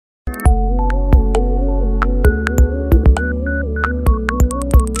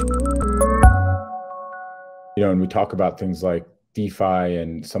and we talk about things like DeFi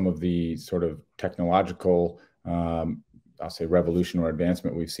and some of the sort of technological, I'll say, revolution or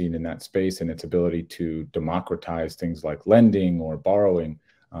advancement we've seen in that space, and its ability to democratize things like lending or borrowing.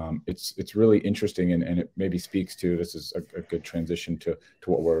 It's really interesting, and it maybe speaks to, this is a good transition to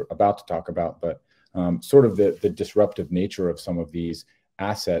what we're about to talk about, but sort of the disruptive nature of some of these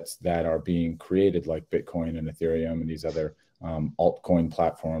assets that are being created, like Bitcoin and Ethereum and these other altcoin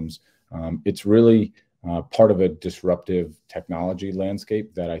platforms. It's really part of a disruptive technology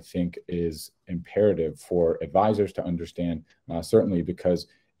landscape that I think is imperative for advisors to understand, certainly because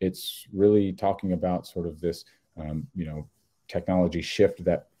it's really talking about sort of this, technology shift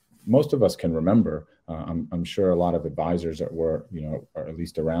that most of us can remember. I'm sure a lot of advisors that were, or at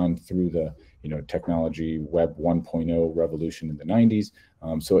least around through the, technology web 1.0 revolution in the 90s.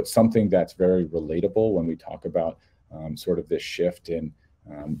 So it's something that's very relatable when we talk about sort of this shift in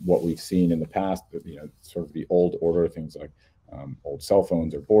what we've seen in the past, sort of the old order, things like old cell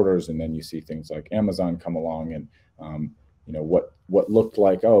phones or borders, and then you see things like Amazon come along, and what looked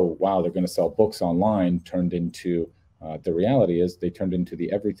like, oh wow, they're going to sell books online, turned into the reality is they turned into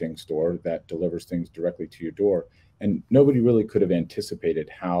the everything store that delivers things directly to your door, and nobody really could have anticipated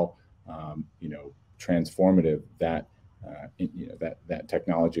how transformative that that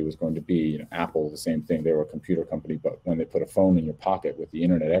technology was going to be. Apple, the same thing. They were a computer company, but when they put a phone in your pocket with the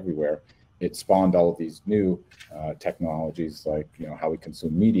internet everywhere, it spawned all of these new technologies, like how we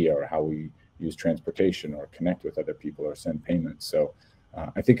consume media, or how we use transportation, or connect with other people, or send payments. So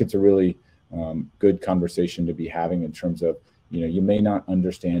I think it's a really good conversation to be having in terms of, you may not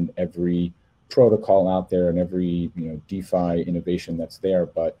understand every protocol out there and every DeFi innovation that's there,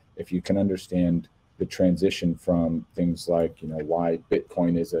 but if you can understand the transition from things like why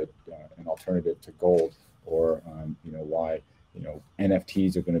Bitcoin is an alternative to gold, or why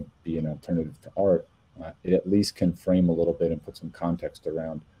NFTs are going to be an alternative to art, it at least can frame a little bit and put some context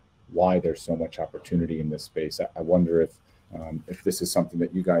around why there's so much opportunity in this space. I wonder if this is something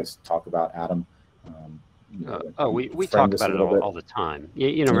that you guys talk about, Adam. We talk about it all the time.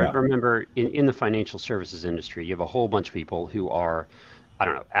 Remember, in the financial services industry, you have a whole bunch of people who are, I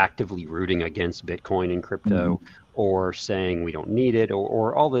don't know, actively rooting against Bitcoin and crypto, or saying we don't need it,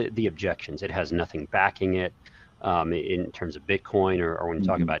 or all the objections. It has nothing backing it. In terms of Bitcoin, or when you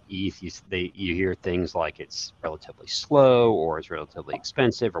talk about ETH, you hear things like it's relatively slow, or it's relatively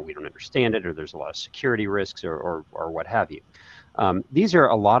expensive, or we don't understand it, or there's a lot of security risks, or what have you. These are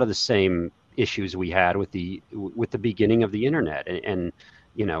a lot of the same issues we had with the beginning of the internet, and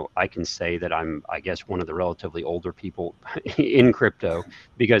I can say that I'm, I guess, one of the relatively older people in crypto,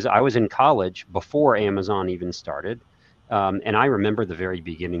 because I was in college before Amazon even started. And I remember the very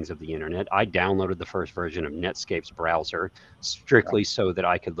beginnings of the internet. I downloaded the first version of Netscape's browser strictly so that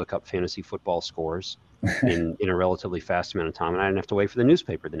I could look up fantasy football scores in a relatively fast amount of time, and I didn't have to wait for the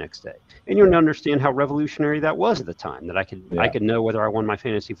newspaper the next day. And you understand how revolutionary that was at the time, that I could know whether I won my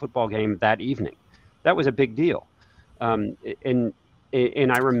fantasy football game that evening. That was a big deal. And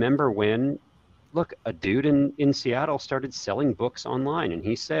I remember when, look, a dude in Seattle started selling books online, and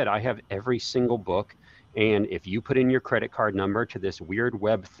he said, I have every single book. And if you put in your credit card number to this weird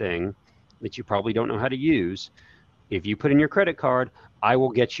web thing that you probably don't know how to use, if you put in your credit card, I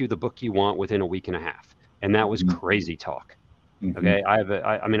will get you the book you want within a week and a half. And that was crazy talk. Okay.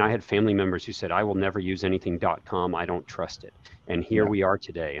 I had family members who said, I will never use anything.com. I don't trust it. And here we are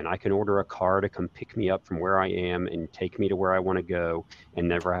today, and I can order a car to come pick me up from where I am and take me to where I want to go, and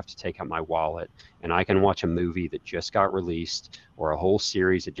never have to take out my wallet. And I can watch a movie that just got released, or a whole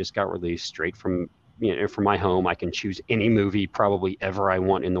series that just got released straight from my home. I can choose any movie probably ever I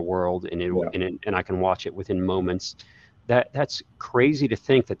want in the world, and I can watch it within moments. That's crazy to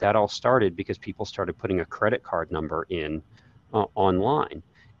think that all started because people started putting a credit card number in online,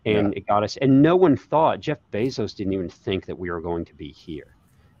 and it got us. And no one thought, Jeff Bezos didn't even think that we were going to be here.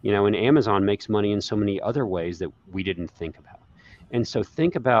 And Amazon makes money in so many other ways that we didn't think about. And so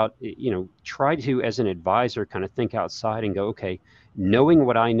think about, try to, as an advisor, kind of think outside and go, okay, knowing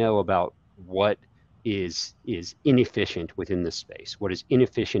what I know about what is inefficient within the space, what is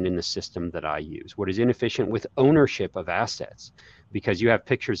inefficient in the system that I use, what is inefficient with ownership of assets, because you have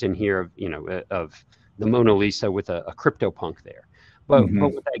pictures in here of the Mona Lisa with a CryptoPunk there. But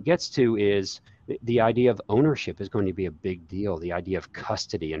what that gets to is the idea of ownership is going to be a big deal. The idea of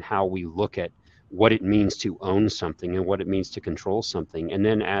custody, and how we look at what it means to own something and what it means to control something. And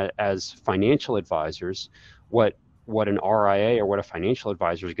then as financial advisors, what an RIA or what a financial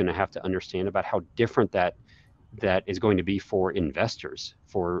advisor is going to have to understand about how different that is going to be for investors,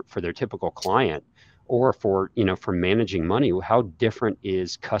 for their typical client, or for managing money. How different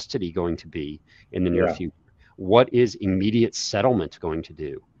is custody going to be in the near future? what is immediate settlement going to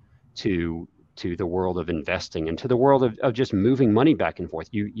do to the world of investing and to the world of just moving money back and forth?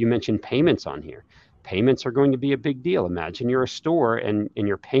 You mentioned payments on here. Payments are going to be a big deal. Imagine you're a store and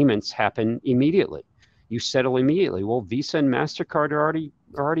your payments happen immediately. You settle immediately. Well, Visa and MasterCard are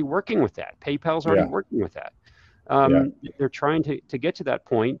already working with that. PayPal's already working with that. They're trying to get to that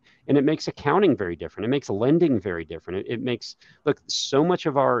point, and it makes accounting very different. It makes lending very different. It makes, look, so much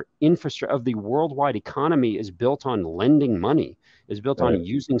of our infrastructure of the worldwide economy is built on lending money, is built on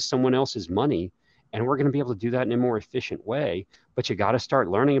using someone else's money. And we're going to be able to do that in a more efficient way. But you got to start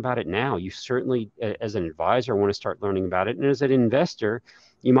learning about it now. You certainly, as an advisor, want to start learning about it. And as an investor,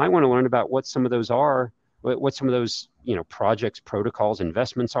 you might want to learn about what some of those are, what some of those, projects, protocols,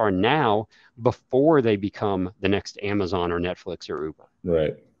 investments are now before they become the next Amazon or Netflix or Uber.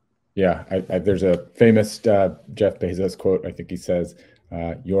 Right. Yeah. There's a famous Jeff Bezos quote. I think he says,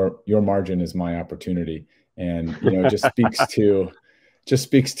 your margin is my opportunity. And, it just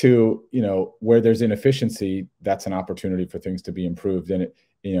speaks to, where there's inefficiency, that's an opportunity for things to be improved. And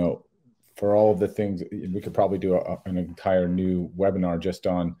for all of the things, we could probably do an entire new webinar just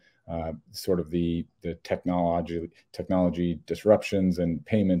on sort of the technology disruptions and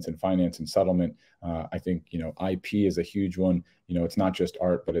payments and finance and settlement. I think, IP is a huge one. It's not just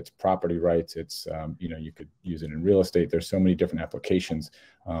art, but it's property rights. It's, you could use it in real estate. There's so many different applications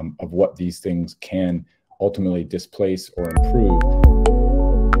of what these things can ultimately displace or improve.